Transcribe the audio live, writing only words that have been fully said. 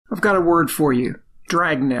I've got a word for you.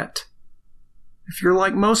 Dragnet. If you're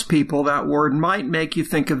like most people, that word might make you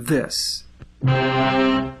think of this.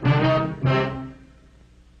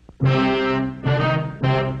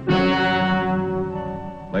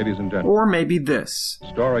 Ladies and gentlemen. Or maybe this. The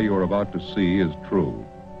story you are about to see is true.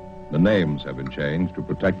 The names have been changed to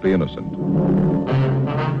protect the innocent.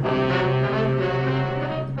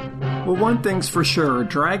 Well, one thing's for sure.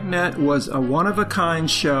 Dragnet was a one-of-a-kind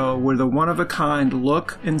show with a one-of-a-kind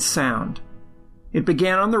look and sound. It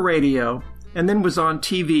began on the radio and then was on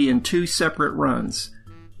TV in two separate runs,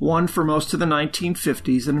 one for most of the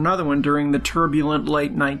 1950s and another one during the turbulent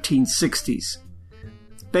late 1960s.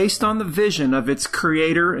 Based on the vision of its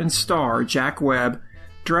creator and star, Jack Webb,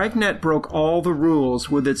 Dragnet broke all the rules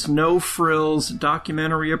with its no-frills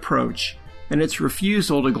documentary approach and its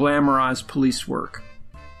refusal to glamorize police work.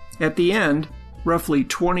 At the end, roughly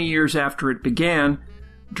 20 years after it began,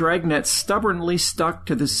 Dragnet stubbornly stuck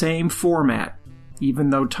to the same format,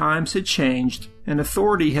 even though times had changed and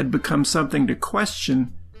authority had become something to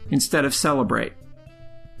question instead of celebrate.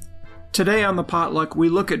 Today on The Potluck, we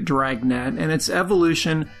look at Dragnet and its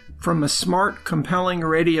evolution from a smart, compelling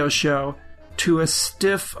radio show to a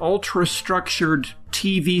stiff, ultra-structured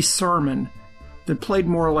TV sermon that played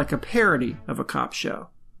more like a parody of a cop show.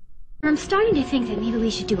 I'm starting to think that maybe we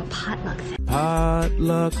should do a potluck thing.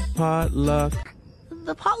 Potluck, potluck.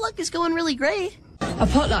 The potluck is going really great. A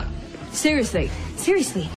potluck? Seriously?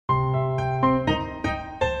 Seriously.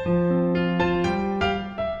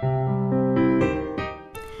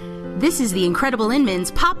 This is the Incredible Inman's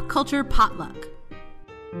Pop Culture Potluck.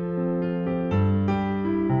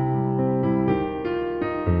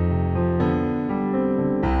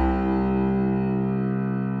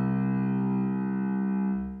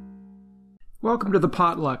 Welcome to the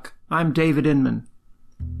Potluck. I'm David Inman.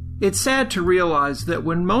 It's sad to realize that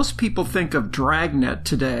when most people think of Dragnet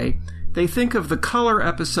today, they think of the color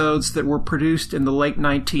episodes that were produced in the late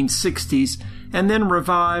 1960s and then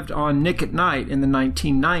revived on Nick at Night in the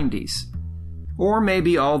 1990s. Or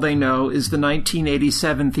maybe all they know is the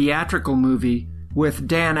 1987 theatrical movie with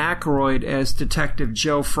Dan Aykroyd as Detective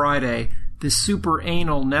Joe Friday, the super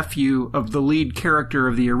anal nephew of the lead character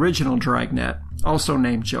of the original Dragnet, also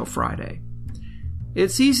named Joe Friday.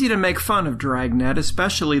 It's easy to make fun of Dragnet,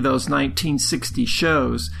 especially those 1960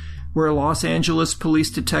 shows where Los Angeles police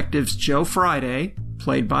detectives Joe Friday,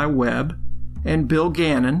 played by Webb, and Bill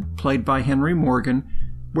Gannon, played by Henry Morgan,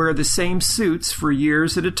 wear the same suits for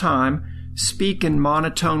years at a time, speak in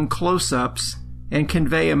monotone close-ups, and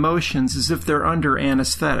convey emotions as if they're under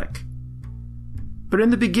anesthetic. But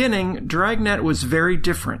in the beginning, Dragnet was very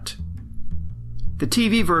different. The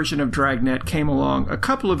TV version of Dragnet came along a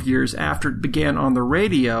couple of years after it began on the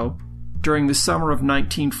radio during the summer of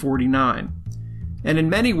 1949. And in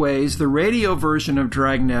many ways, the radio version of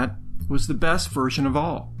Dragnet was the best version of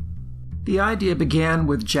all. The idea began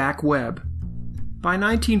with Jack Webb. By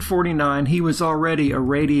 1949, he was already a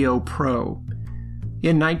radio pro.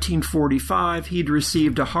 In 1945, he'd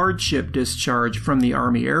received a hardship discharge from the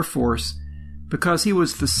Army Air Force because he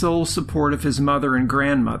was the sole support of his mother and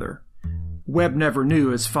grandmother. Webb never knew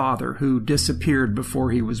his father, who disappeared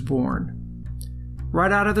before he was born.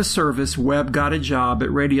 Right out of the service, Webb got a job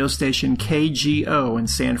at radio station KGO in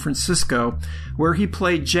San Francisco, where he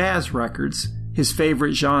played jazz records, his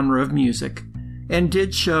favorite genre of music, and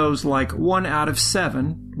did shows like 1 Out of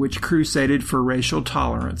 7, which crusaded for racial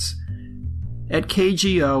tolerance. At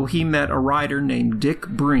KGO, he met a writer named Dick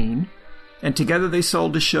Breen, and together they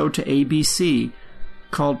sold a show to ABC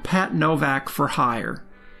called Pat Novak for Hire,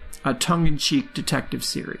 a tongue-in-cheek detective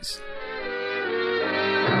series.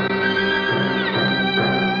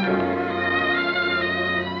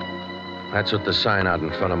 That's what the sign out in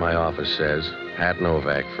front of my office says, Pat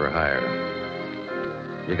Novak for hire.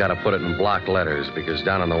 You gotta put it in block letters because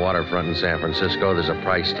down on the waterfront in San Francisco, there's a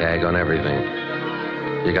price tag on everything.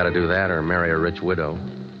 You gotta do that or marry a rich widow.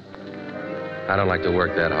 I don't like to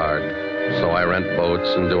work that hard, so I rent boats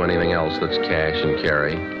and do anything else that's cash and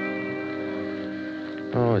carry.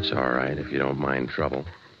 Oh, it's all right if you don't mind trouble,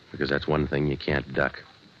 because that's one thing you can't duck.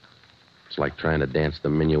 It's like trying to dance the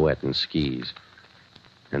minuet in skis.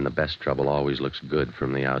 And the best trouble always looks good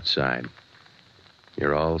from the outside.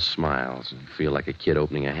 You're all smiles and feel like a kid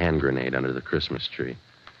opening a hand grenade under the Christmas tree.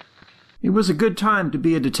 It was a good time to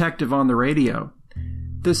be a detective on the radio.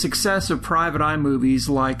 The success of private eye movies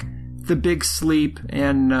like The Big Sleep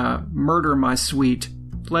and Murder, My Sweet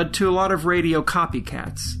led to a lot of radio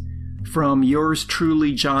copycats. From Yours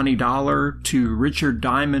Truly, Johnny Dollar, to Richard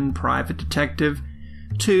Diamond, Private Detective,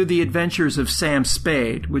 to The Adventures of Sam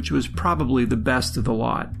Spade, which was probably the best of the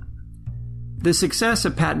lot. The success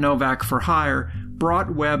of Pat Novak for Hire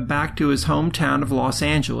brought Webb back to his hometown of Los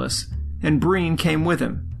Angeles, and Breen came with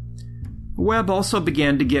him. Webb also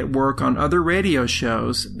began to get work on other radio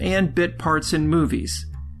shows and bit parts in movies.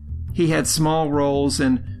 He had small roles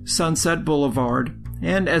in Sunset Boulevard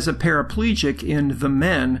and as a paraplegic in The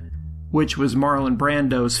Men, which was Marlon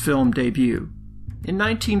Brando's film debut. In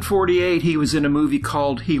 1948, he was in a movie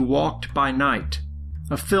called He Walked by Night,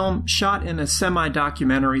 a film shot in a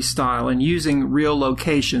semi-documentary style and using real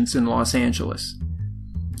locations in Los Angeles.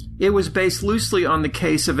 It was based loosely on the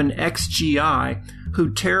case of an ex-GI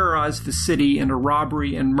who terrorized the city in a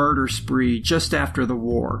robbery and murder spree just after the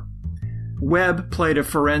war. Webb played a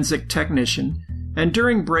forensic technician, and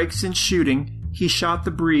during breaks in shooting, he shot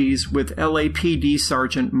the breeze with LAPD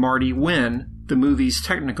Sergeant Marty Wynn, the movie's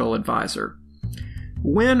technical advisor.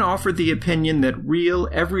 Wynn offered the opinion that real,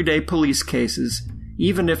 everyday police cases,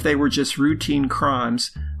 even if they were just routine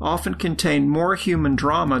crimes, often contain more human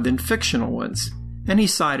drama than fictional ones, and he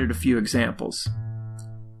cited a few examples.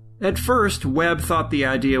 At first, Webb thought the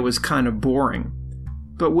idea was kind of boring,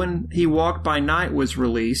 but when He Walked by Night was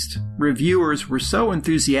released, reviewers were so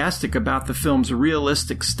enthusiastic about the film's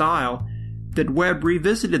realistic style that Webb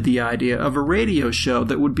revisited the idea of a radio show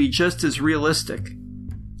that would be just as realistic.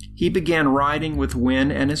 He began writing with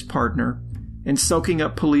Wynn and his partner and soaking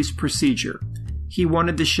up police procedure. He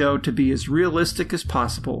wanted the show to be as realistic as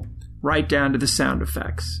possible, right down to the sound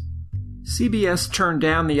effects. CBS turned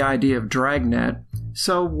down the idea of Dragnet,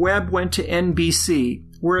 so Webb went to NBC,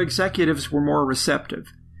 where executives were more receptive.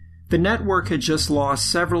 The network had just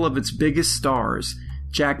lost several of its biggest stars,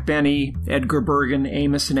 Jack Benny, Edgar Bergen,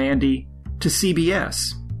 Amos and Andy, to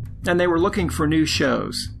CBS, and they were looking for new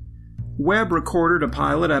shows. Webb recorded a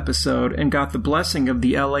pilot episode and got the blessing of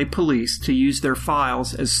the LA police to use their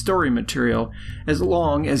files as story material as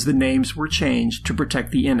long as the names were changed to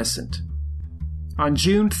protect the innocent. On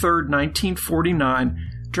June 3, 1949,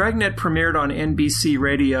 Dragnet premiered on NBC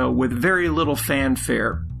Radio with very little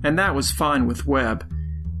fanfare, and that was fine with Webb.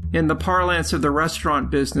 In the parlance of the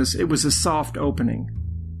restaurant business, it was a soft opening.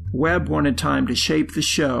 Webb wanted time to shape the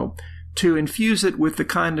show, to infuse it with the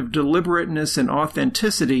kind of deliberateness and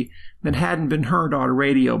authenticity that hadn't been heard on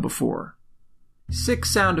radio before. 6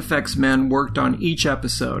 sound effects men worked on each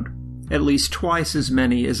episode, at least twice as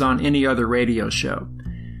many as on any other radio show.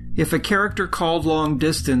 If a character called long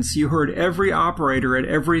distance, you heard every operator at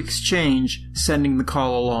every exchange sending the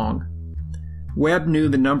call along. Webb knew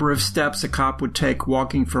the number of steps a cop would take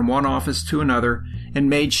walking from one office to another and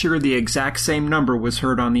made sure the exact same number was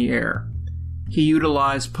heard on the air. He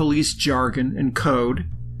utilized police jargon and code,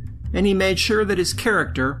 and he made sure that his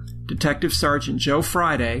character, Detective Sergeant Joe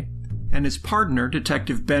Friday, and his partner,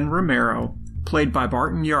 Detective Ben Romero, played by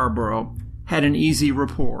Barton Yarborough, had an easy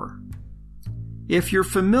rapport. If you're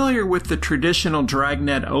familiar with the traditional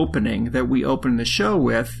Dragnet opening that we open the show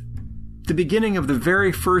with, the beginning of the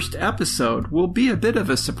very first episode will be a bit of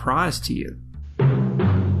a surprise to you.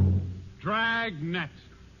 Dragnet.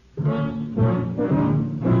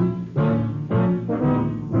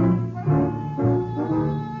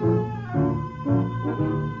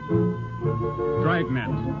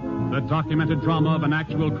 Dragnet, the documented drama of an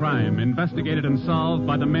actual crime, investigated and solved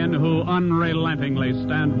by the men who unrelentingly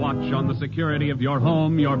stand watch on the security of your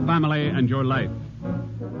home, your family, and your life.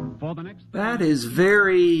 That is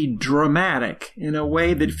very dramatic, in a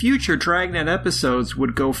way that future Dragnet episodes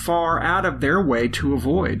would go far out of their way to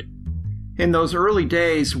avoid. In those early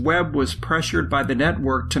days, Webb was pressured by the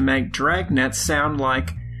network to make Dragnet sound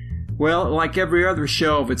like every other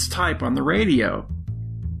show of its type on the radio.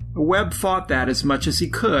 Webb fought that as much as he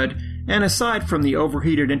could, and aside from the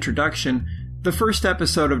overheated introduction, the first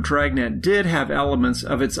episode of Dragnet did have elements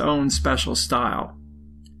of its own special style.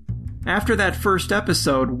 After that first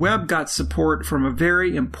episode, Webb got support from a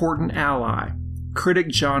very important ally, critic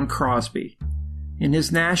John Crosby. In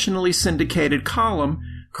his nationally syndicated column,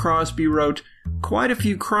 Crosby wrote, "Quite a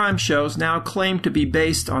few crime shows now claim to be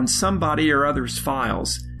based on somebody or other's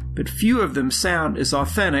files, but few of them sound as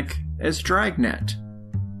authentic as Dragnet."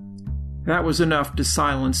 That was enough to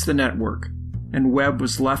silence the network, and Webb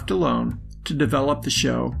was left alone to develop the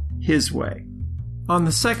show his way. On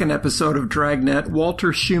the second episode of Dragnet,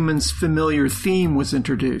 Walter Schumann's familiar theme was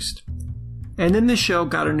introduced. And then the show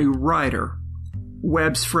got a new writer,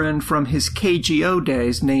 Webb's friend from his KGO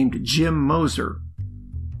days named Jim Moser,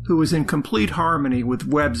 who was in complete harmony with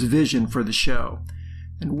Webb's vision for the show.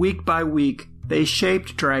 And week by week, they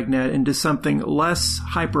shaped Dragnet into something less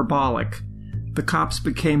hyperbolic. The cops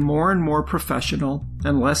became more and more professional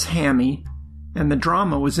and less hammy, and the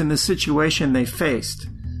drama was in the situation they faced,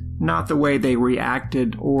 not the way they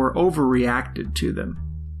reacted or overreacted to them.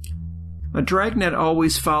 A Dragnet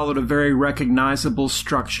always followed a very recognizable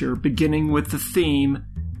structure, beginning with the theme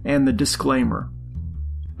and the disclaimer.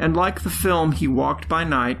 And like the film He Walked by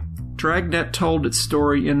Night, Dragnet told its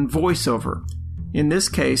story in voiceover, in this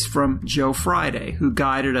case from Joe Friday, who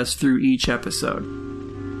guided us through each episode.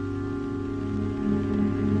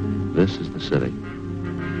 This is the city.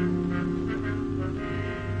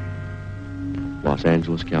 Los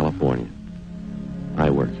Angeles, California. I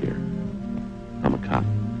work here. I'm a cop.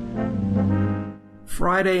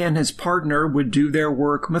 Friday and his partner would do their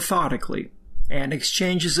work methodically, and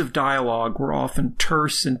exchanges of dialogue were often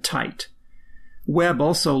terse and tight. Webb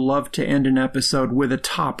also loved to end an episode with a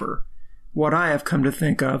topper, what I have come to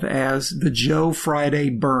think of as the Joe Friday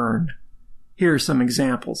burn. Here are some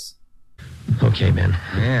examples. Okay, Ben.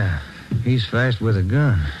 Yeah, he's fast with a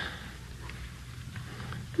gun.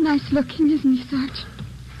 Nice looking, isn't he, Sergeant?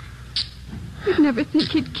 You'd never think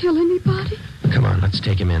he'd kill anybody. Come on, let's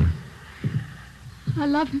take him in. I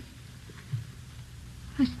love him.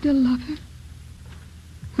 I still love him.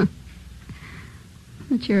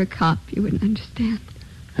 But you're a cop. You wouldn't understand.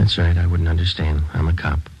 That's right, I wouldn't understand. I'm a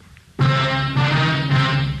cop.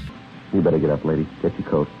 You better get up, lady. Get your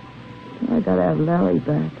coat. I gotta have Larry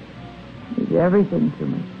back. He's everything to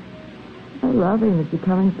me. I love him. Is he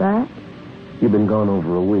coming back? You've been gone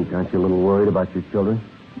over a week. Aren't you a little worried about your children?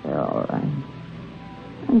 They're all right.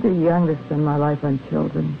 I'm too young to spend my life on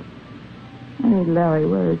children. I need Larry.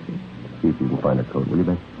 Where is he? See if you can find a coat, will you,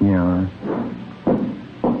 Ben? Yeah, all right.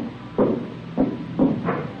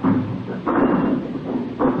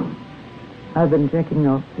 I've been drinking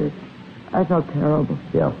off this. I felt terrible.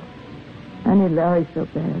 Yeah. I need Larry so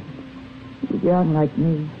bad. He's young like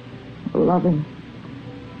me. I love him.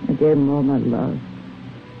 I gave him all my love.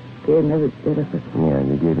 Gave him every bit of it. Yeah,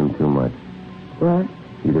 you gave him too much. What?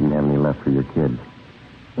 You didn't have any left for your kids.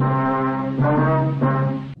 All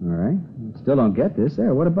right. Still don't get this.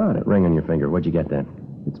 There, what about it? Ring on your finger. Where'd you get that?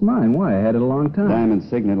 It's mine. Why? I had it a long time. Diamond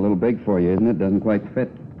signet, a little big for you, isn't it? Doesn't quite fit.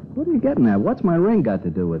 What are you getting at? What's my ring got to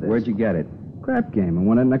do with it? Where'd you get it? Crap game. I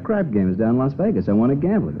won it in a crap game. It's down in Las Vegas. I won a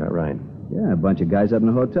gambling. Is that right? Yeah, a bunch of guys up in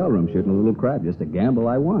a hotel room shooting a little crap. Just a gamble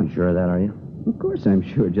I won. Sure of that, are you? Of course I'm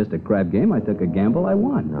sure. Just a crap game. I took a gamble I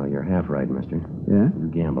won. No, you're half right, mister. Yeah?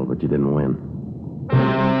 You gambled, but you didn't win.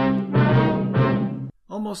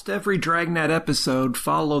 Almost every Dragnet episode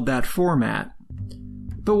followed that format.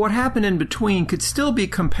 But what happened in between could still be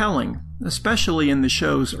compelling, especially in the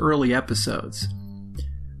show's early episodes.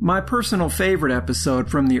 My personal favorite episode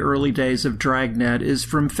from the early days of Dragnet is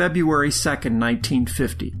from February 2nd,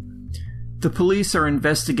 1950. The police are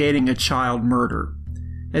investigating a child murder.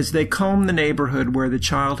 As they comb the neighborhood where the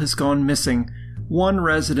child has gone missing, one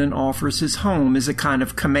resident offers his home as a kind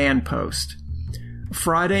of command post.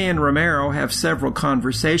 Friday and Romero have several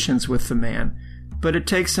conversations with the man, but it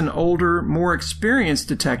takes an older, more experienced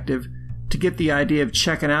detective to get the idea of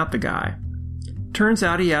checking out the guy. Turns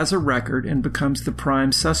out he has a record and becomes the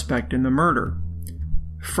prime suspect in the murder.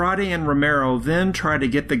 Friday and Romero then try to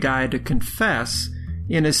get the guy to confess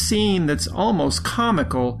in a scene that's almost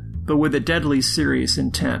comical, but with a deadly serious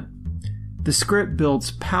intent. The script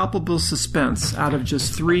builds palpable suspense out of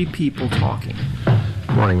just three people talking.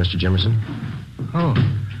 Good morning, Mr. Jimerson. Oh.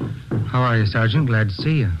 How are you, Sergeant? Glad to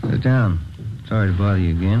see you. Sit down. Sorry to bother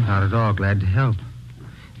you again. Not at all. Glad to help.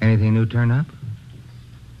 Anything new turn up?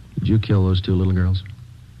 Did you kill those two little girls?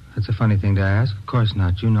 That's a funny thing to ask. Of course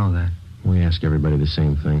not. You know that. We ask everybody the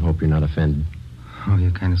same thing. Hope you're not offended. Oh,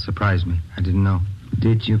 you kind of surprised me. I didn't know.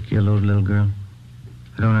 Did you kill those little girls?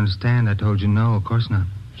 I don't understand. I told you no. Of course not.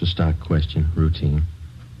 It's a stock question. Routine.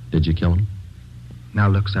 Did you kill them? Now,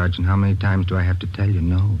 look, Sergeant, how many times do I have to tell you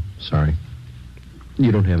no? Sorry.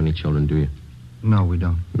 You don't have any children, do you? No, we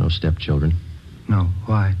don't. No stepchildren? No.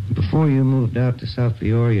 Why? Before you moved out to South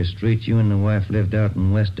Peoria Street, you and the wife lived out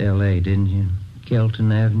in West L.A., didn't you?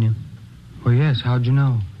 Kelton Avenue? Well, yes. How'd you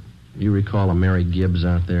know? You recall a Mary Gibbs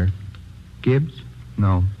out there? Gibbs?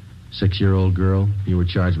 No. 6-year-old girl. You were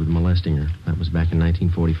charged with molesting her. That was back in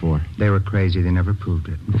 1944. They were crazy. They never proved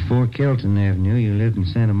it. Before Kelton Avenue, you lived in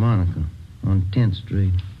Santa Monica on 10th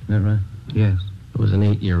Street. Is that right? Yes. It was an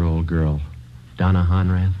 8-year-old girl. Donna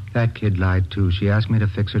Honrath? That kid lied, too. She asked me to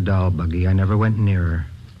fix her doll buggy. I never went near her.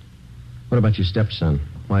 What about your stepson?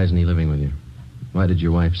 Why isn't he living with you? Why did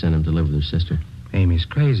your wife send him to live with her sister? Amy's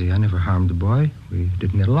crazy. I never harmed the boy. We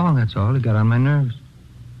didn't get along, that's all. He got on my nerves.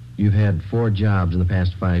 You've had 4 jobs in the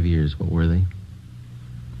past 5 years. What were they?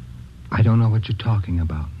 I don't know what you're talking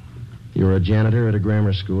about. You were a janitor at a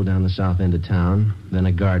grammar school down the south end of town, then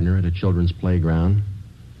a gardener at a children's playground,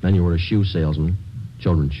 then you were a shoe salesman,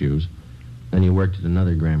 children's shoes, then you worked at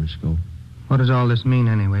another grammar school. What does all this mean,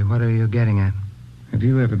 anyway? What are you getting at? Have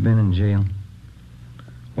you ever been in jail?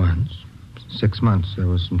 Once. 6 months, there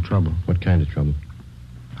was some trouble. What kind of trouble?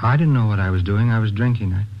 I didn't know what I was doing. I was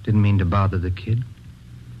drinking. I didn't mean to bother the kid.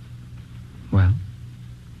 Well?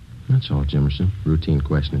 That's all, Jimerson. Routine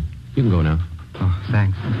questioning. You can go now. Oh,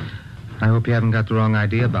 thanks. I hope you haven't got the wrong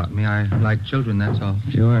idea about me. I like children, that's all.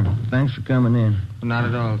 Sure. Thanks for coming in. Well, not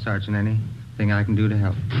at all, Sergeant. Anything I can do to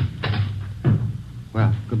help.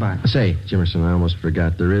 Well, goodbye. Say, Jimerson, I almost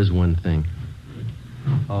forgot. There is one thing.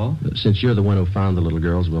 Oh? Since you're the one who found the little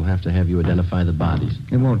girls, we'll have to have you identify the bodies.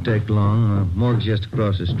 It won't take long. Morgue's just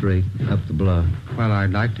across the street, up the bluff. Well, I'd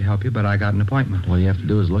like to help you, but I got an appointment. All you have to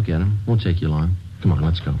do is look at them. Won't take you long. Come on,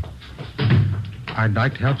 let's go. I'd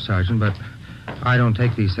like to help, Sergeant, but I don't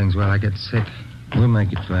take these things well. I get sick. We'll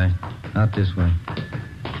make it try. Out this way.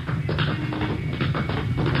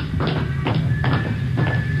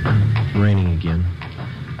 Raining again.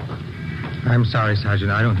 I'm sorry, Sergeant.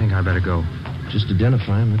 I don't think I'd better go. Just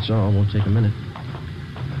identify them, that's all. Won't take a minute.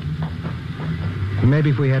 Maybe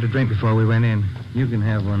if we had a drink before we went in. You can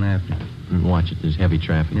have one after. And watch it. There's heavy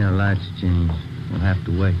traffic. Yeah, lights change. We'll have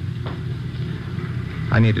to wait.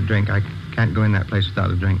 I need a drink. I can't go in that place without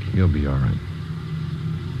a drink. You'll be all right.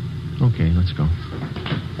 Okay, let's go.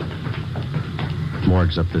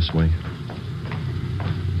 Morgue's up this way.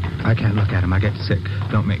 I can't look at him. I get sick.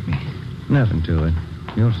 Don't make me. Nothing to it.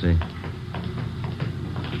 You'll see.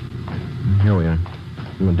 Here we are.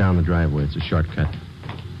 We went down the driveway. It's a shortcut.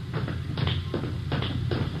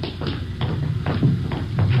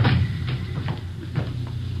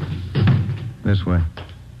 This way.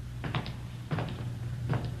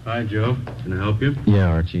 Hi, Joe. Can I help you? Yeah,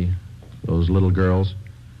 Archie. Those little girls.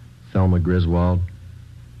 Thelma Griswold.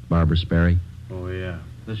 Barbara Sperry. Oh, yeah.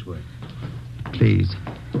 This way. Please.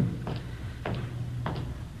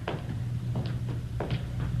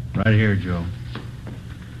 Right here, Joe.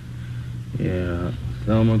 Yeah,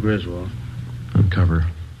 Thelma Griswold. Uncover.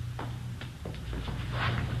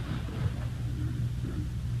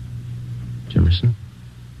 Jimerson?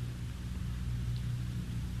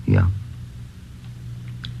 Yeah.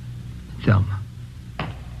 Thelma.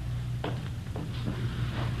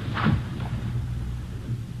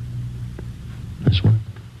 This one?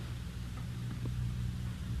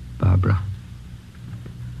 Barbara.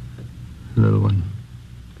 Little one.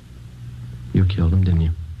 You killed him, didn't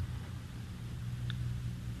you?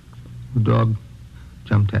 The dog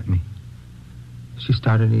jumped at me. She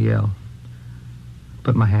started to yell.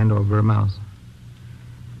 Put my hand over her mouth.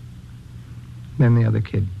 Then the other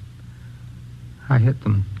kid. I hit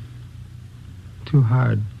them. Too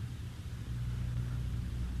hard.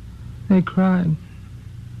 They cried.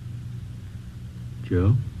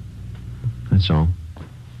 Joe? That's all.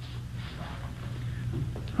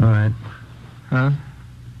 All right. Huh?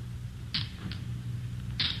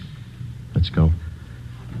 Let's go.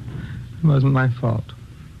 It wasn't my fault.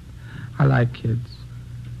 I like kids.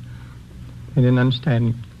 They didn't understand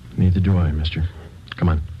me. Neither do I, mister. Come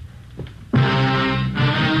on.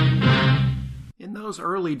 In those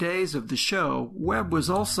early days of the show, Webb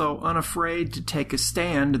was also unafraid to take a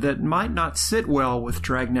stand that might not sit well with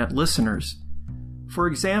Dragnet listeners. For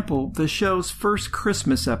example, the show's first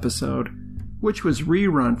Christmas episode, which was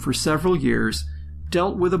rerun for several years,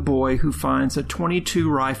 dealt with a boy who finds a .22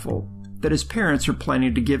 rifle that his parents are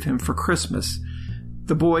planning to give him for Christmas.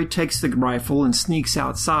 The boy takes the rifle and sneaks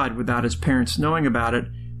outside without his parents knowing about it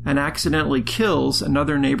and accidentally kills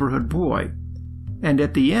another neighborhood boy. And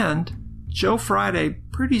at the end, Joe Friday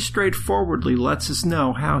pretty straightforwardly lets us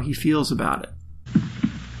know how he feels about it.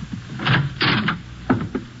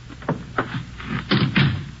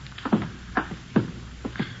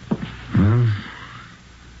 Well,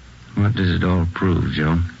 what does it all prove,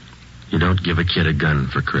 Joe? You don't give a kid a gun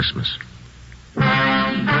for Christmas.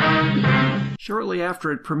 Shortly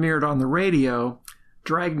after it premiered on the radio,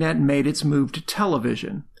 Dragnet made its move to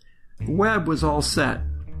television. Webb was all set.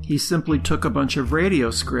 He simply took a bunch of radio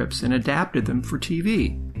scripts and adapted them for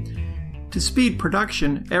TV. To speed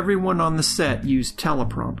production, everyone on the set used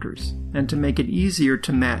teleprompters, and to make it easier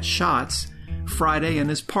to match shots, Friday and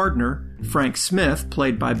his partner, Frank Smith,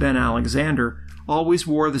 played by Ben Alexander, always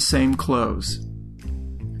wore the same clothes.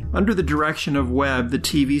 Under the direction of Webb, the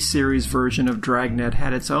TV series version of Dragnet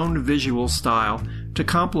had its own visual style to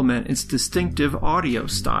complement its distinctive audio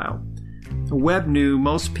style. Webb knew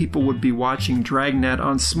most people would be watching Dragnet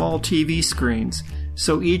on small TV screens,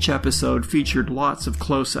 so each episode featured lots of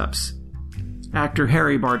close-ups. Actor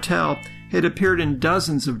Harry Bartell had appeared in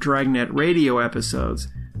dozens of Dragnet radio episodes,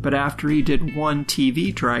 but after he did one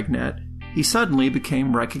TV Dragnet, he suddenly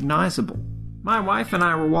became recognizable. My wife and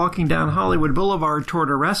I were walking down Hollywood Boulevard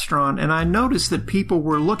toward a restaurant, and I noticed that people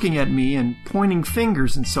were looking at me and pointing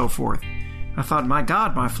fingers and so forth. I thought, my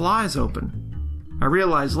God, my fly's open. I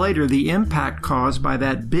realized later the impact caused by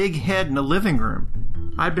that big head in the living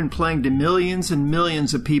room. I'd been playing to millions and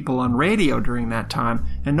millions of people on radio during that time,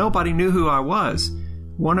 and nobody knew who I was.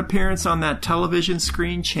 One appearance on that television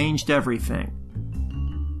screen changed everything.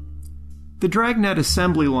 The Dragnet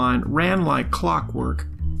assembly line ran like clockwork,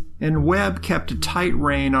 and Webb kept a tight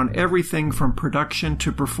rein on everything from production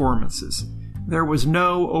to performances. There was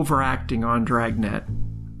no overacting on Dragnet.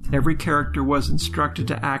 Every character was instructed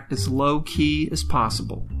to act as low-key as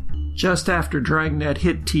possible. Just after Dragnet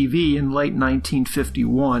hit TV in late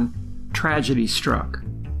 1951, tragedy struck.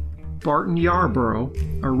 Barton Yarborough,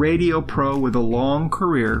 a radio pro with a long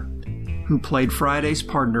career, who played Friday's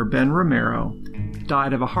partner Ben Romero,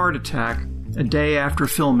 died of a heart attack a day after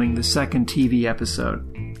filming the second TV episode.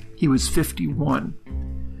 He was 51.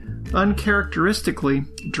 Uncharacteristically,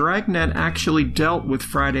 Dragnet actually dealt with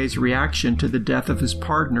Friday's reaction to the death of his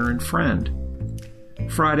partner and friend.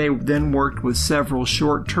 Friday then worked with several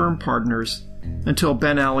short-term partners until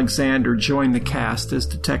Ben Alexander joined the cast as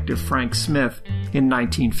Detective Frank Smith in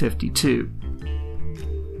 1952.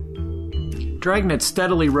 Dragnet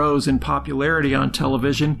steadily rose in popularity on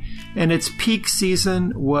television, and its peak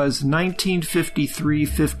season was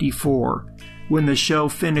 1953-54, when the show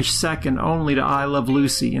finished second only to I Love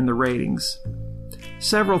Lucy in the ratings.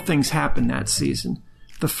 Several things happened that season.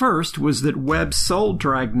 The first was that Webb sold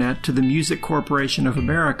Dragnet to the Music Corporation of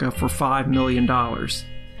America for $5 million.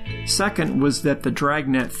 Second was that the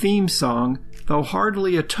Dragnet theme song, though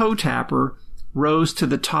hardly a toe-tapper, rose to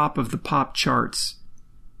the top of the pop charts.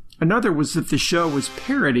 Another was that the show was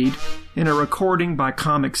parodied in a recording by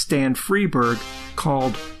comic Stan Freberg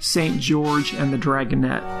called St. George and the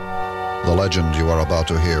Dragnet. The legend you are about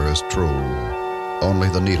to hear is true. Only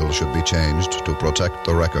the needle should be changed to protect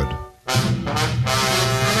the record.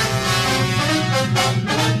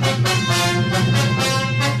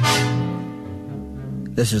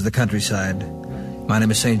 This is the countryside. My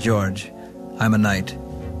name is St. George. I'm a knight.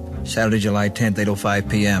 Saturday, July 10th, 8:05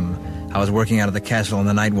 p.m. I was working out of the castle on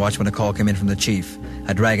the night watch when a call came in from the chief.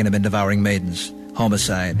 A dragon had been devouring maidens.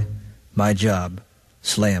 Homicide. My job.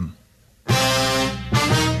 Slay him.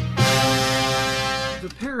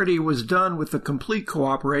 The parody was done with the complete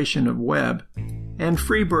cooperation of Webb, and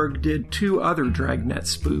Freberg did 2 other Dragnet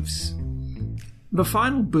spoofs. The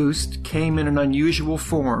final boost came in an unusual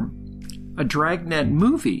form, a Dragnet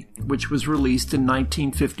movie, which was released in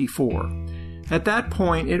 1954. At that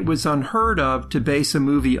point, it was unheard of to base a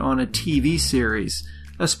movie on a TV series,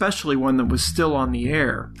 especially one that was still on the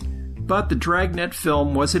air. But the Dragnet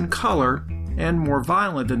film was in color and more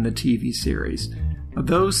violent than the TV series.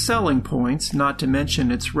 Those selling points, not to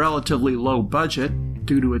mention its relatively low budget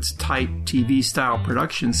due to its tight TV-style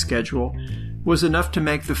production schedule, was enough to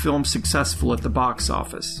make the film successful at the box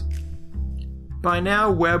office. By now,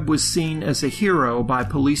 Webb was seen as a hero by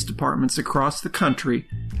police departments across the country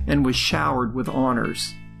and was showered with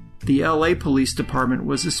honors. The LA Police Department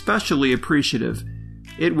was especially appreciative.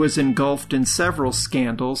 It was engulfed in several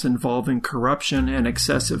scandals involving corruption and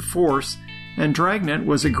excessive force, and Dragnet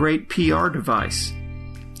was a great PR device.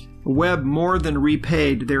 Webb more than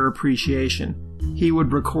repaid their appreciation. He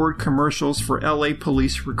would record commercials for LA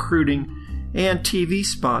police recruiting and TV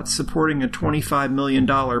spots supporting a $25 million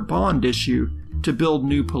bond issue to build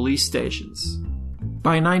new police stations.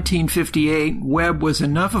 By 1958, Webb was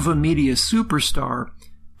enough of a media superstar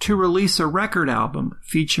to release a record album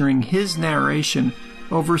featuring his narration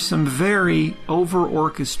over some very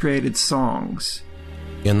over-orchestrated songs.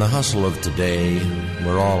 In the hustle of today,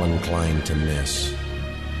 we're all inclined to miss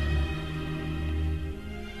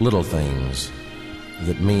little things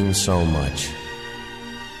that mean so much.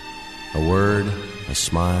 A word, a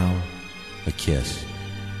smile, a kiss.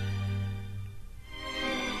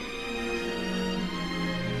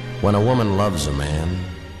 When a woman loves a man,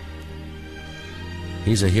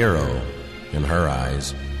 he's a hero in her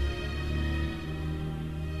eyes.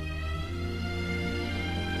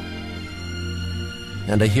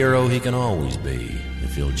 And a hero he can always be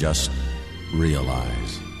if he'll just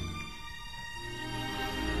realize.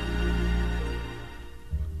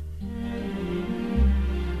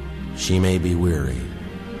 She may be weary.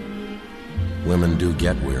 Women do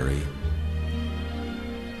get weary.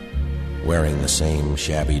 Wearing the same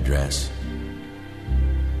shabby dress.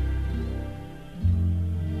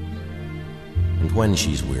 And when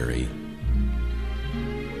she's weary,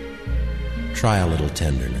 try a little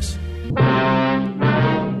tenderness.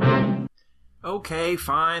 Okay,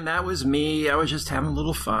 fine, that was me. I was just having a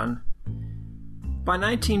little fun. By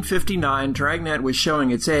 1959, Dragnet was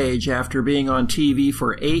showing its age after being on TV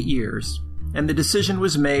for 8 years, and the decision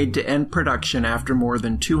was made to end production after more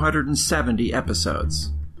than 270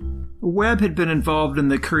 episodes. Webb had been involved in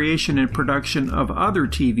the creation and production of other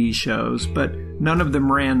TV shows, but none of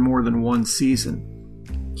them ran more than one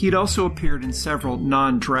season. He'd also appeared in several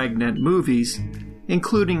non-Dragnet movies,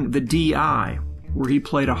 including The D.I., where he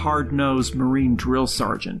played a hard-nosed Marine drill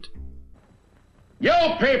sergeant. You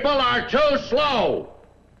people are too slow.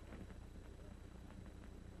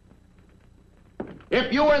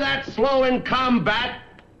 If you were that slow in combat,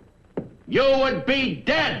 you would be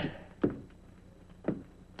dead.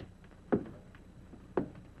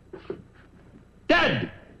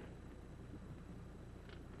 Dead.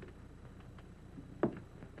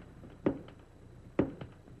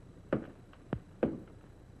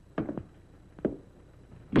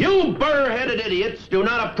 You burr-headed idiots do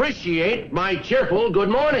not appreciate my cheerful good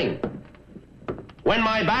morning. When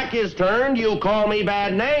my back is turned, you call me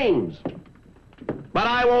bad names. But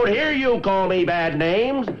I won't hear you call me bad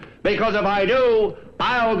names, because if I do,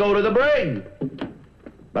 I'll go to the brig.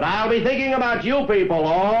 But I'll be thinking about you people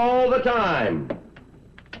all the time.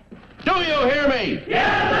 Do you hear me?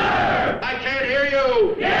 Yes, sir! I can't hear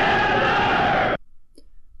you! Yes, sir!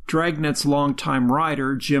 Dragnet's longtime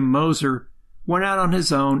writer, Jim Moser, went out on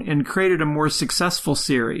his own and created a more successful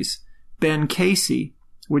series, Ben Casey,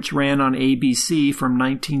 which ran on ABC from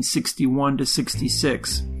 1961 to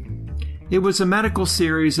 66. It was a medical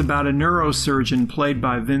series about a neurosurgeon played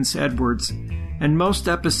by Vince Edwards, and most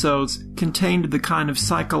episodes contained the kind of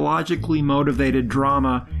psychologically motivated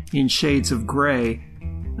drama in shades of gray,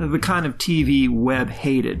 the kind of TV Webb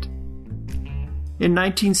hated. In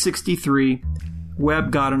 1963,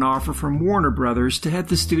 Webb got an offer from Warner Brothers to head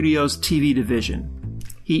the studio's TV division.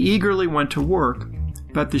 He eagerly went to work,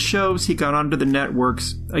 but the shows he got onto the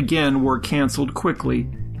networks again were canceled quickly,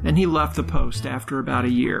 and he left the post after about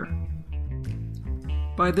a year.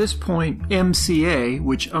 By this point, MCA,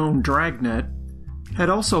 which owned Dragnet, had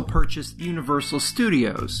also purchased Universal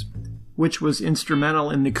Studios, which was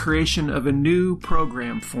instrumental in the creation of a new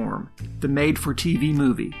program form, the made-for-TV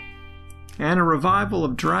movie. And a revival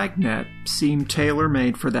of Dragnet seemed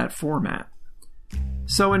tailor-made for that format.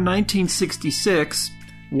 So in 1966,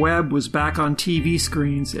 Webb was back on TV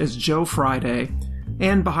screens as Joe Friday,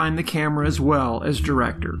 and behind the camera as well as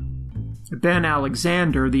director. Ben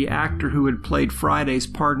Alexander, the actor who had played Friday's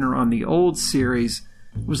partner on the old series,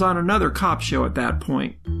 was on another cop show at that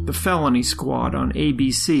point, The Felony Squad on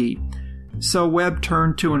ABC, so Webb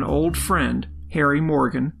turned to an old friend, Harry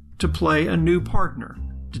Morgan, to play a new partner,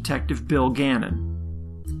 Detective Bill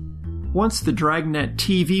Gannon. Once the Dragnet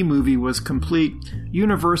TV movie was complete,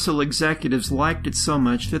 Universal executives liked it so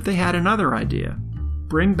much that they had another idea: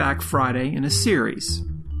 bring back Friday in a series.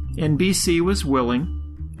 NBC was willing,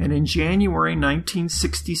 and in January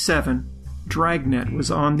 1967, Dragnet was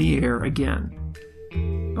on the air again.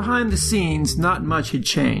 Behind the scenes, not much had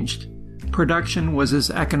changed. Production was as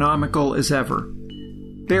economical as ever.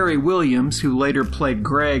 Barry Williams, who later played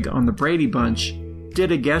Greg on The Brady Bunch,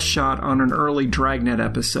 did a guest shot on an early Dragnet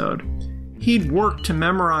episode. He'd worked to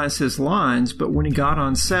memorize his lines, but when he got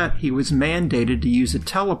on set, he was mandated to use a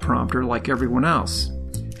teleprompter like everyone else.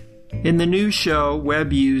 In the new show,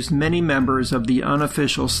 Webb used many members of the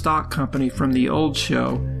unofficial stock company from the old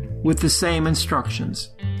show with the same instructions: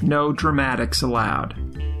 no dramatics allowed.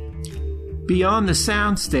 Beyond the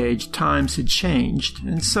soundstage, times had changed,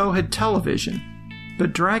 and so had television,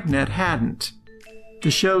 but Dragnet hadn't. The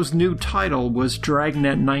show's new title was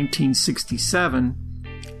Dragnet 1967,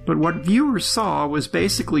 but what viewers saw was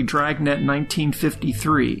basically Dragnet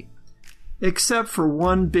 1953, except for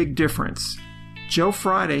one big difference. Joe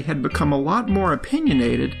Friday had become a lot more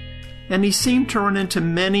opinionated, and he seemed to run into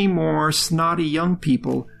many more snotty young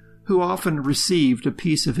people who often received a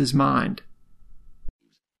piece of his mind.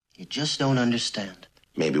 You just don't understand.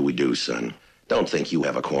 Maybe we do, son. Don't think you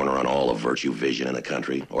have a corner on all of virtue vision in the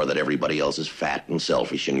country, or that everybody else is fat and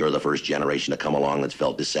selfish and you're the first generation to come along that's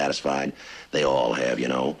felt dissatisfied. They all have, you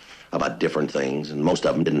know, about different things, and most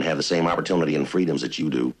of them didn't have the same opportunity and freedoms that you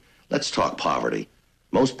do. Let's talk poverty.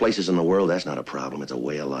 Most places in the world, that's not a problem. It's a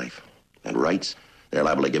way of life. And rights, they're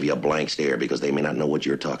liable to give you a blank stare because they may not know what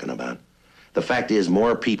you're talking about. The fact is,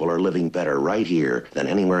 more people are living better right here than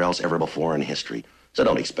anywhere else ever before in history. So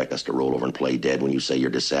don't expect us to roll over and play dead when you say you're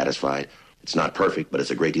dissatisfied. It's not perfect, but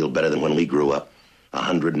it's a great deal better than when we grew up.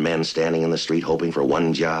 100 men standing in the street hoping for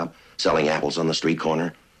one job, selling apples on the street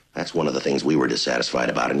corner. That's one of the things we were dissatisfied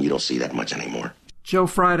about, and you don't see that much anymore. Joe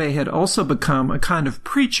Friday had also become a kind of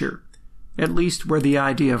preacher, at least where the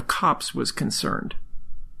idea of cops was concerned.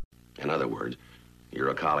 In other words, You're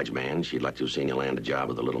a college man. She'd like to have seen you land a job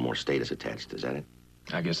with a little more status attached. Is that it?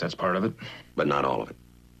 I guess that's part of it. But not all of it.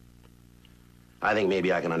 I think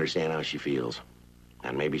maybe I can understand how she feels.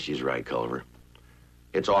 And maybe she's right, Culver.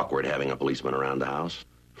 It's awkward having a policeman around the house.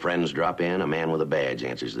 Friends drop in, a man with a badge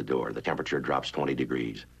answers the door. The temperature drops 20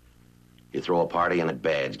 degrees. You throw a party and that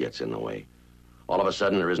badge gets in the way. All of a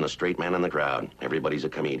sudden, there isn't a straight man in the crowd. Everybody's a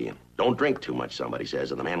comedian. Don't drink too much, somebody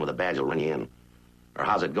says, and the man with the badge will run you in. Or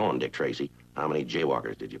how's it going, Dick Tracy? How many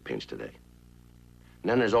jaywalkers did you pinch today? And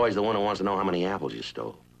then there's always the one who wants to know how many apples you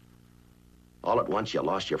stole. All at once, you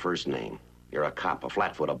lost your first name. You're a cop, a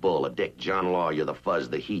flatfoot, a bull, a dick, John Law, you're the fuzz,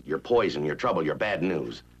 the heat, you're poison, you're trouble, you're bad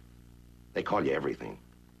news. They call you everything.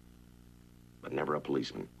 But never a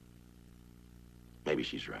policeman. Maybe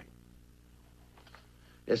she's right.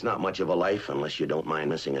 It's not much of a life unless you don't mind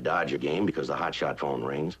missing a Dodger game because the hotshot phone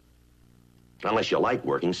rings. Unless you like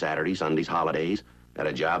working Saturdays, Sundays, holidays, at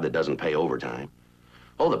a job that doesn't pay overtime.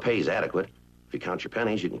 Oh, the pay's adequate. If you count your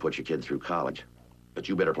pennies, you can put your kid through college. But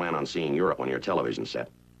you better plan on seeing Europe on your television set.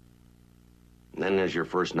 And then there's your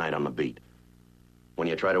first night on the beat. When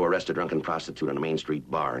you try to arrest a drunken prostitute in a Main Street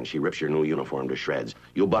bar and she rips your new uniform to shreds,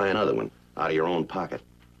 you'll buy another one out of your own pocket.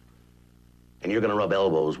 And you're going to rub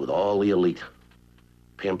elbows with all the elite.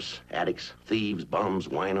 Pimps, addicts, thieves, bums,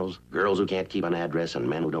 winos, girls who can't keep an address, and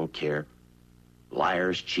men who don't care.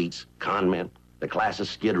 Liars, cheats, con men, the class of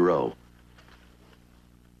Skid Row.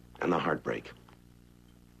 And the heartbreak.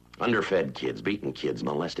 Underfed kids, beaten kids,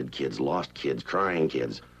 molested kids, lost kids, crying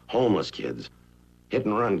kids, homeless kids,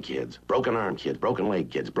 hit-and-run kids, broken arm kids, broken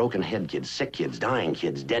leg kids, broken head kids, sick kids, dying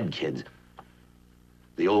kids, dead kids.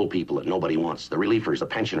 The old people that nobody wants, the reliefers, the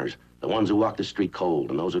pensioners, the ones who walked the street cold,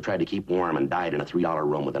 and those who tried to keep warm and died in a $3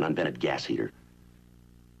 room with an unvented gas heater.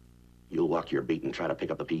 You'll walk your beat and try to pick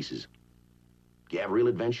up the pieces. Do you have real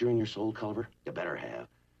adventure in your soul, Culver? You better have,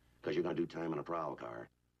 because you're going to do time in a prowl car.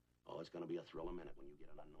 Oh, it's going to be a thrill a minute when you get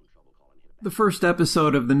an unknown trouble call and hit it. The first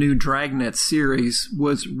episode of the new Dragnet series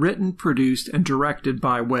was written, produced, and directed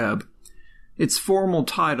by Webb. Its formal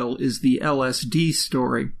title is the LSD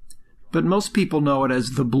story, but most people know it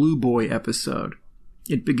as the Blue Boy episode.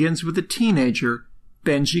 It begins with a teenager,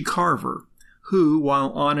 Benji Carver, who, while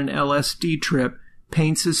on an LSD trip,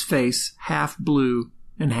 paints his face half blue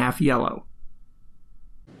and half yellow.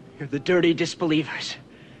 You're the dirty disbelievers.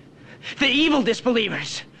 The evil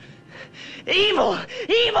disbelievers. Evil!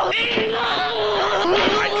 Evil! Evil! All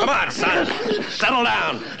right, come on, son. Settle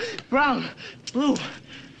down. Brown, blue,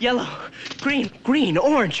 yellow, green,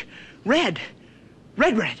 orange, red.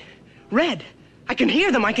 Red. I can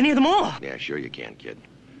hear them all. Yeah, sure you can, kid.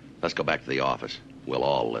 Let's go back to the office. We'll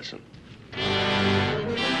all listen.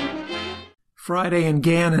 Friday and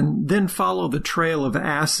Gannon then follow the trail of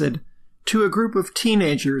acid to a group of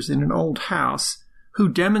teenagers in an old house who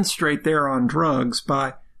demonstrate they're on drugs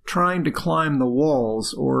by trying to climb the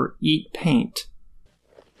walls or eat paint.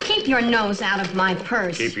 Keep your nose out of my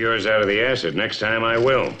purse. Keep yours out of the acid. Next time I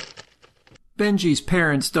will. Benji's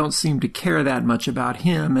parents don't seem to care that much about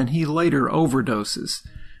him, and he later overdoses.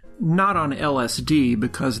 Not on LSD,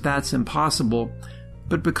 because that's impossible,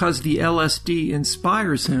 but because the LSD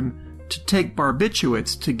inspires him to take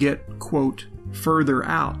barbiturates to get, quote, further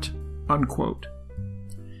out, unquote.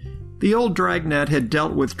 The old Dragnet had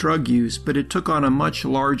dealt with drug use, but it took on a much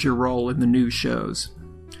larger role in the new shows.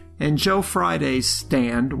 And Joe Friday's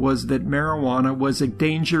stand was that marijuana was a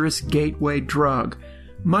dangerous gateway drug,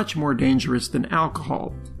 much more dangerous than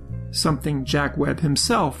alcohol, something Jack Webb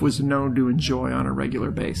himself was known to enjoy on a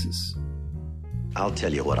regular basis. I'll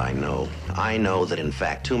tell you what I know. I know that, in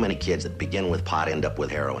fact, too many kids that begin with pot end up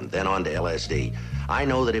with heroin, then on to LSD. I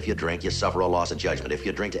know that if you drink, you suffer a loss of judgment if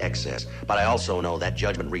you drink to excess. But I also know that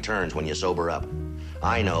judgment returns when you sober up.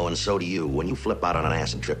 I know, and so do you, when you flip out on an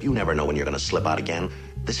acid trip, you never know when you're going to slip out again.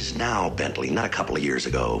 This is now, Bentley, not a couple of years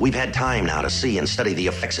ago. We've had time now to see and study the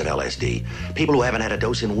effects of LSD. People who haven't had a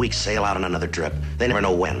dose in weeks sail out on another trip. They never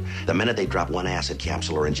know when. The minute they drop one acid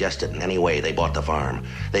capsule or ingest it in any way, they bought the farm.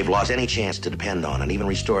 They've lost any chance to depend on and even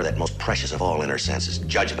restore that most precious of all inner senses,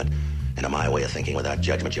 judgment. And to my way of thinking, without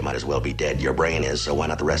judgment, you might as well be dead. Your brain is, so why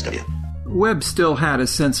not the rest of you? Webb still had a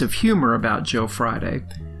sense of humor about Joe Friday.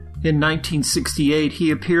 In 1968,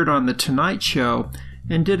 he appeared on The Tonight Show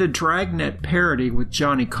and did a Dragnet parody with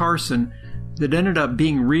Johnny Carson that ended up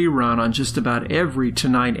being rerun on just about every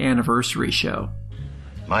Tonight anniversary show.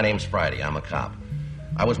 My name's Friday. I'm a cop.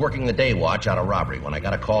 I was working the day watch out of robbery when I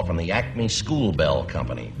got a call from the Acme School Bell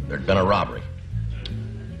Company. There'd been a robbery.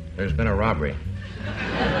 There's been a robbery.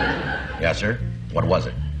 Yes, sir? What was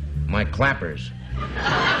it? My clappers.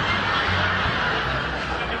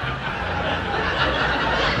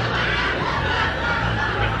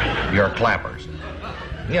 Your clappers.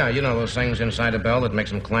 Yeah, you know those things inside a bell that makes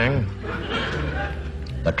them clang?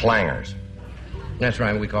 The clangers. That's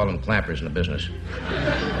right, we call them clappers in the business.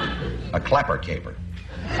 A clapper caper.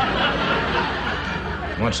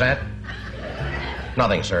 What's that?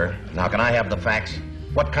 Nothing, sir. Now, can I have the facts?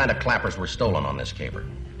 What kind of clappers were stolen on this caper?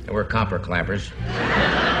 They were copper clappers.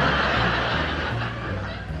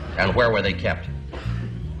 And where were they kept?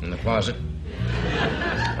 In the closet.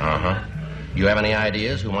 Uh-huh. You have any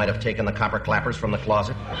ideas who might have taken the copper clappers from the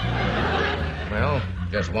closet? Well,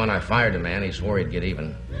 just one. I fired a man. He swore he'd get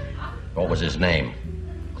even. What was his name?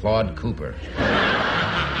 Claude Cooper.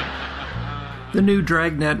 The new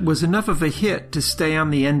Dragnet was enough of a hit to stay on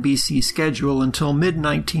the NBC schedule until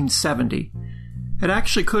mid-1970. It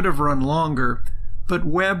actually could have run longer, but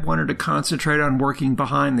Webb wanted to concentrate on working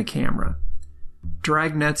behind the camera.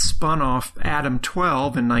 Dragnet spun off Adam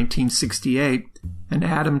 12 in 1968, and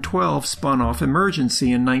Adam 12 spun off Emergency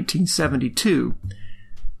in 1972.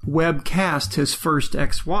 Webb cast his first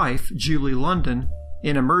ex-wife, Julie London,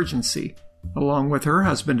 in Emergency, along with her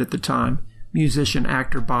husband at the time,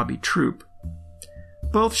 musician-actor Bobby Troup.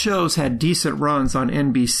 Both shows had decent runs on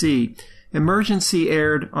NBC. Emergency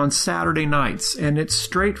aired on Saturday nights, and its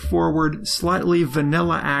straightforward, slightly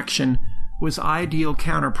vanilla action was ideal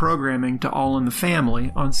counter-programming to All in the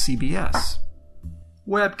Family on CBS.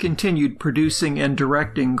 Webb continued producing and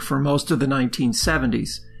directing for most of the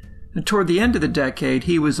 1970s, and toward the end of the decade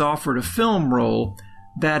he was offered a film role,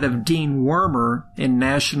 that of Dean Wormer in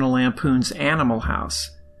National Lampoon's Animal House.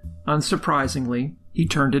 Unsurprisingly, he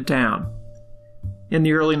turned it down. In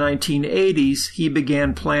the early 1980s, he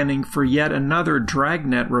began planning for yet another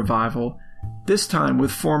Dragnet revival, this time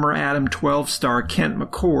with former Adam 12 star Kent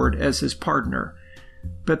McCord as his partner.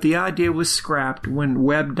 But the idea was scrapped when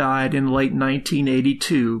Webb died in late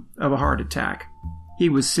 1982 of a heart attack. He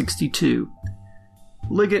was 62.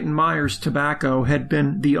 Liggett & Myers Tobacco had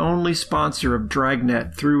been the only sponsor of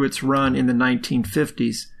Dragnet through its run in the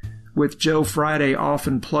 1950s, with Joe Friday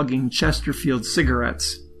often plugging Chesterfield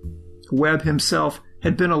cigarettes. Webb himself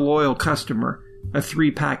had been a loyal customer, a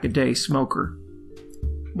 3-pack-a-day smoker.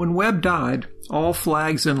 When Webb died, all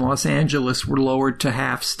flags in Los Angeles were lowered to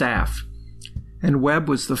half-staff, and Webb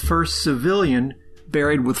was the first civilian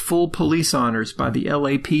buried with full police honors by the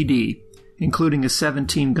LAPD, including a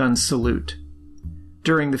 17-gun salute.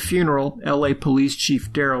 During the funeral, LA Police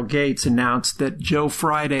Chief Daryl Gates announced that Joe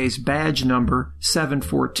Friday's badge number,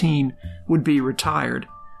 714, would be retired,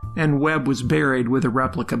 and Webb was buried with a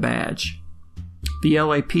replica badge. The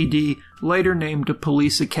LAPD later named a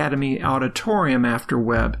police academy auditorium after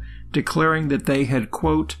Webb, declaring that they had,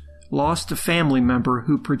 quote, lost a family member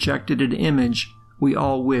who projected an image we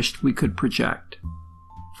all wished we could project.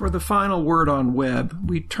 For the final word on Webb,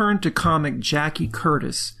 we turn to comic Jackie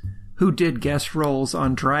Curtis, who did guest roles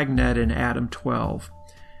on Dragnet and Adam 12.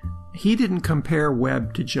 He didn't compare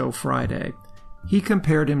Webb to Joe Friday. He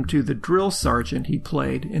compared him to the drill sergeant he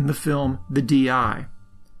played in the film The D.I.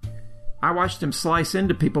 I watched him slice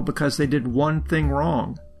into people because they did one thing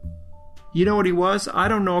wrong. You know what he was? I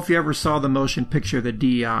don't know if you ever saw the motion picture The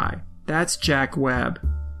D.I. That's Jack Webb.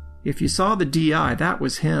 If you saw The D.I., that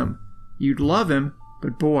was him. You'd love him,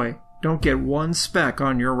 but boy, don't get one speck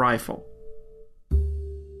on your rifle.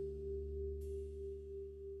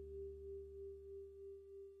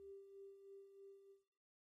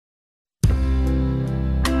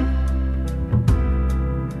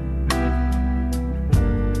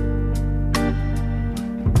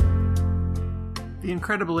 The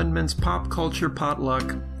Incredible Inman's Pop Culture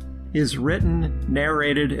Potluck is written,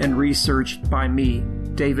 narrated, and researched by me,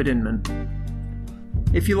 David Inman.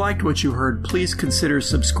 If you liked what you heard, please consider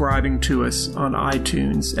subscribing to us on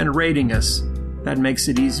iTunes and rating us. That makes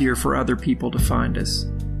it easier for other people to find us.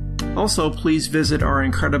 Also, please visit our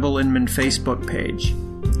Incredible Inman Facebook page.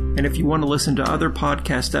 And if you want to listen to other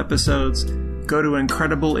podcast episodes, go to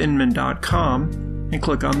incredibleinman.com and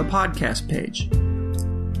click on the podcast page.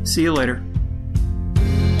 See you later.